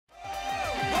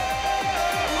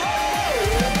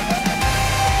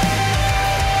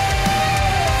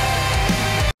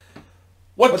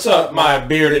What's up, my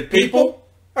bearded people?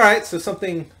 Alright, so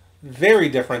something very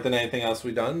different than anything else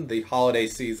we've done. The holiday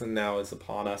season now is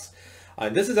upon us.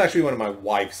 This is actually one of my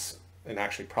wife's, and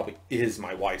actually probably is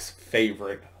my wife's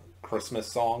favorite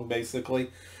Christmas song,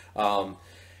 basically.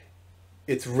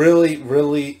 It's really,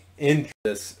 really into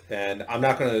this, and I'm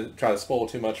not going to try to spoil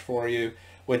too much for you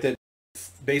with it.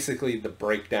 It's basically the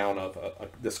breakdown of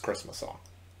this Christmas song,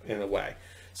 in a way.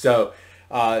 So,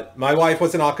 my wife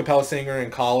was an a cappella singer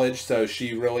in college, so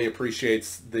she really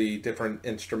appreciates the different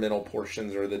instrumental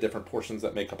portions or the different portions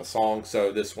that make up a song.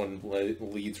 So this one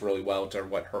leads really well to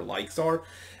what her likes are,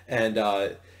 and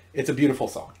it's a beautiful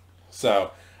song.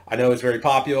 So I know it's very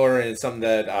popular and it's something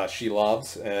that she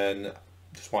loves, and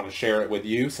just wanted to share it with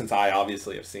you since I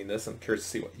obviously have seen this. I'm curious to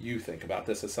see what you think about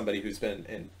this as somebody who's been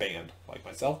in band like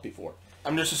myself before.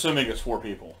 I'm just assuming it's 4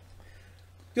 people.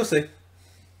 You'll see.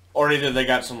 Or either they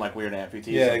got some like weird amputees.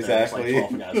 Yeah, exactly.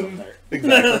 exactly. Like 12 guys up there.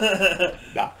 Exactly.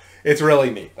 Nah, it's really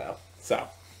neat though. So,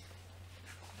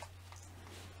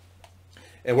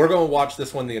 and we're going to watch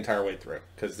this one the entire way through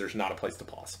because there's not a place to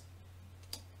pause.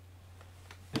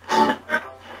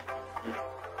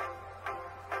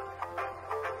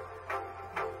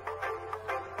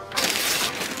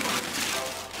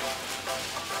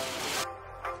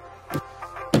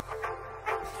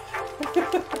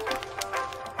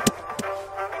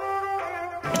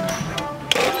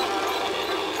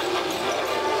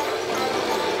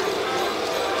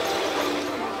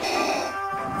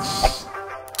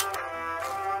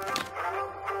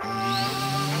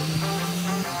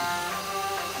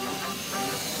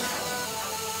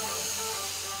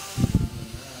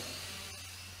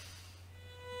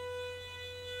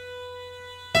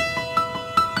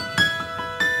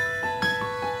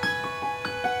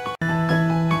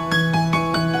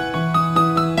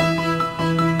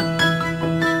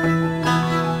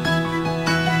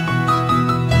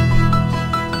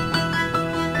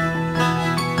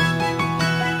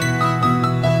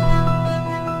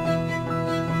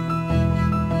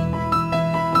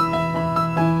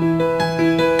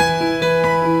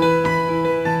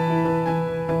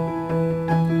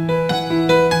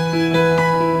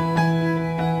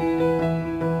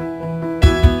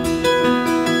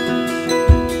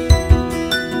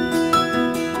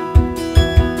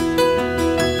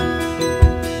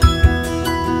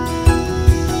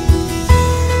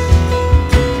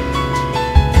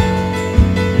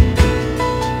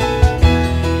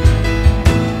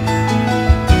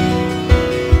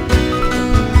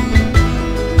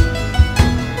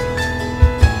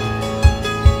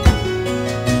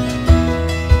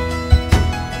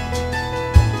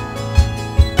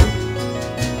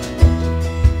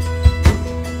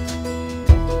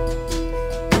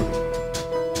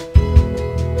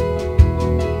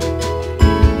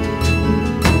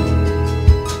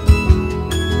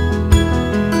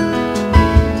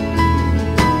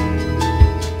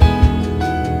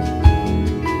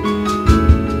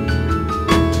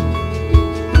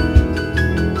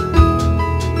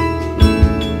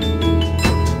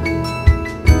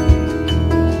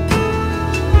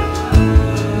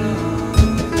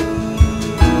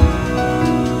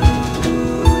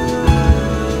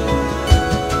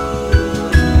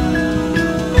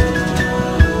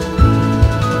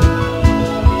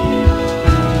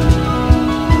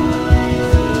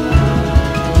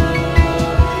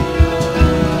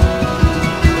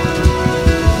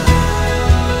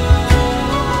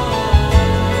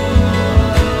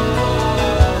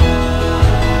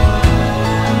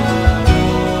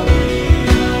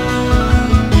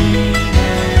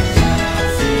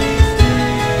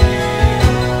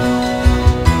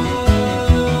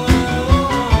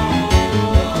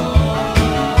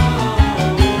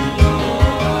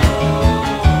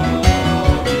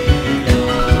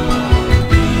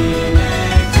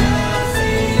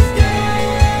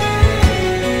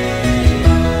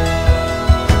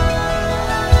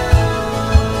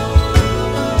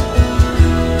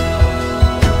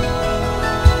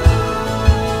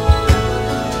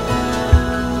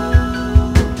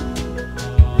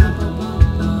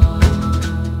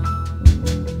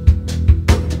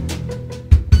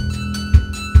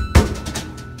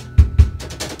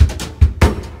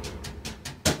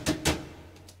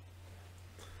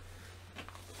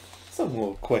 Something a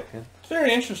little quick, huh? It's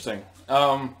very interesting.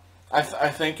 I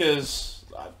think is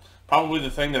probably the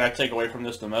thing that I take away from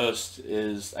this the most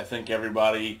is I think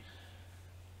everybody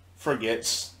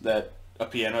forgets that a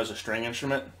piano is a string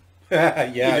instrument. Yeah.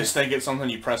 You just think it's something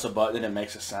you press a button and it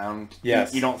makes a sound.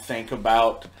 Yes. You don't think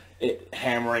about it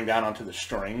hammering down onto the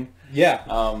string. Yeah.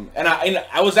 And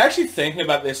I was actually thinking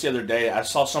about this the other day. I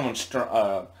saw someone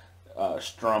strum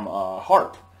a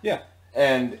harp. Yeah.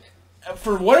 And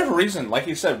for whatever reason, like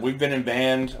you said, we've been in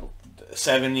band,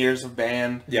 7 years of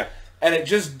band. Yeah. And it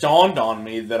just dawned on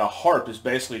me that a harp is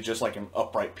basically just like an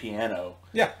upright piano.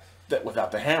 Yeah. That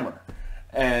without the hammer.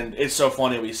 And it's so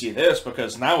funny we see this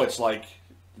because now it's like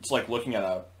looking at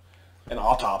an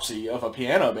autopsy of a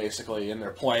piano basically, and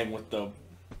they're playing with the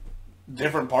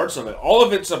different parts of it. All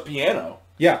of it's a piano.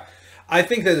 Yeah. I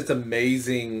think that it's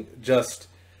amazing just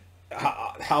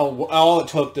how all it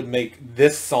took to make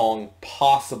this song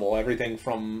possible. Everything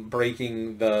from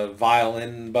breaking the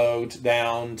violin bow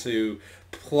down to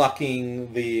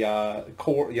plucking the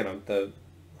chord, the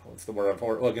what's the word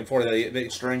I'm looking for? The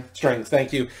strings.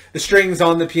 Thank you. The strings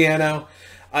on the piano.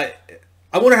 I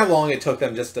wonder how long it took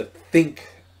them just to think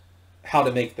how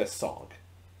to make this song.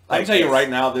 I can tell you right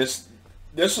now, this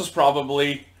was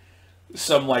probably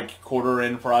some like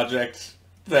quarter-in project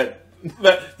that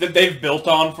they've built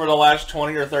on for the last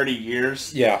 20 or 30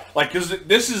 years. Yeah. Like, because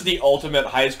this is the ultimate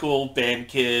high school band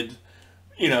kid,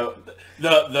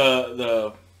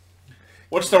 the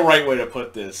what's the right way to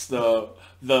put this? The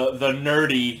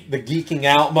nerdy... The geeking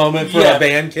out moment for a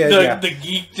band kid. The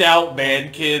geeked out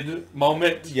band kid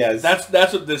moment. Yes.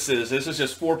 That's what this is. This is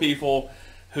just four people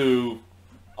who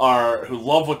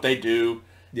love what they do.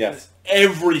 Yes.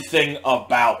 Everything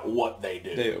about what they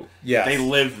do. Yes. They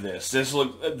live this.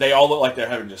 They all look like they're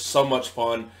having just so much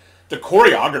fun. The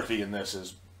choreography in this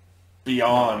is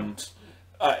beyond...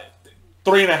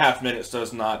 3.5 minutes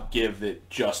does not give it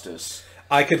justice.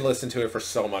 I could listen to it for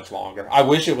so much longer. I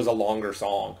wish it was a longer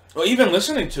song. Well, even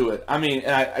listening to it, I mean,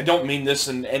 and I don't mean this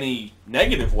in any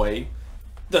negative way,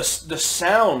 the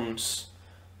sounds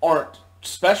aren't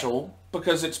special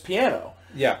because it's piano.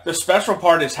 Yeah. The special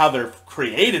part is how they've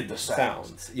created the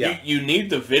sounds. Yeah. You need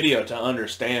the video to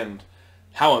understand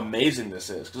how amazing this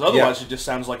is, because otherwise it just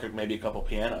sounds like maybe a couple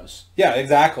pianos. Yeah,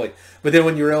 exactly. But then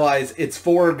when you realize it's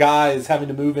four guys having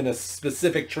to move in a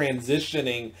specific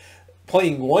transitioning,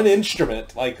 playing one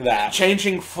instrument like that,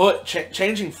 changing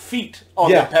feet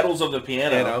on the pedals of the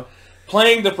piano,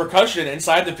 playing the percussion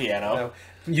inside the piano,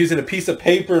 using a piece of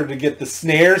paper to get the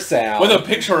snare sound with a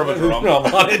picture of a drum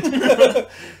on it.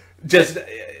 Just,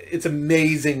 it's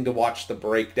amazing to watch the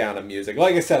breakdown of music.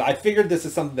 Like I said, I figured this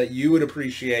is something that you would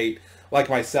appreciate, like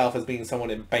myself, as being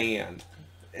someone in band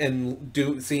and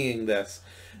seeing this.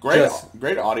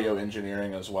 Great audio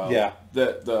engineering as well. Yeah.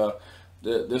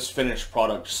 This finished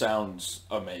product sounds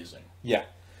amazing. Yeah.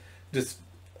 Just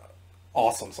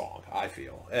awesome song, I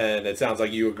feel. And it sounds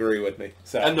like you agree with me.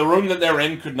 So. And the room that they're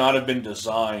in could not have been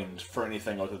designed for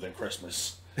anything other than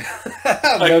Christmas.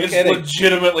 It's kidding.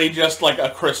 Legitimately just like a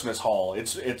Christmas hall.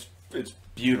 It's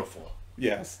beautiful.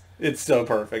 Yes. It's so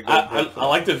perfect. I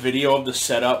like the video of the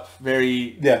setup.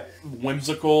 Very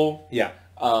whimsical. Yeah.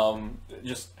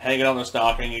 Just hanging on the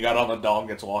stocking. You got it on the dog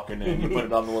that's walking in. You put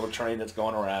it on the little train that's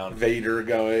going around. Vader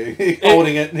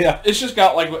holding it. Yeah. It's just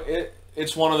got like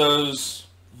it's one of those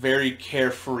very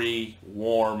carefree,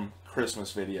 warm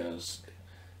Christmas videos.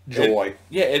 Joy.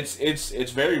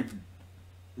 It's very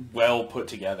well put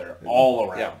together all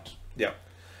around. Yeah.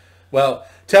 Well,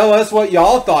 tell us what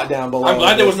y'all thought down below. I'm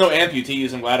glad there was no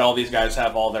amputees. I'm glad all these guys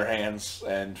have all their hands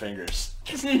and fingers.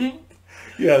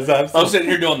 Yes, absolutely. I was sitting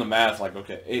here doing the math, like,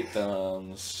 okay, 8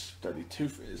 thumbs,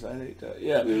 32, is that 8 thumbs?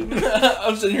 Yeah.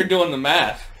 I'm sitting here doing the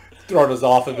math. Throwing us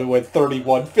off of it with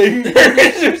 31 fingers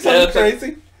or something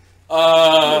crazy.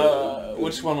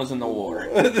 Which one was in the war?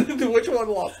 Which one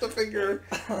lost a finger?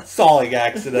 Sawing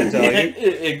accident, I tell you.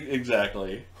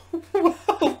 Exactly.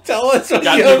 Well, tell us.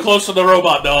 Got too close to the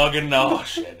robot dog, and oh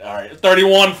shit! All right,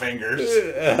 31 fingers.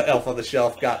 Elf on the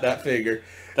Shelf got that finger.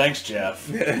 Thanks, Jeff.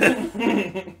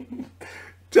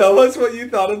 Tell us what you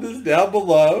thought of this down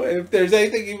below. And if there's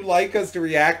anything you'd like us to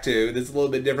react to, this is a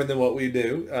little bit different than what we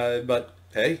do. But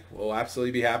hey, we'll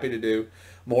absolutely be happy to do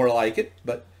more like it.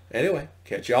 But anyway,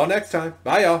 catch y'all next time.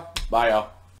 Bye, y'all. Bye, y'all.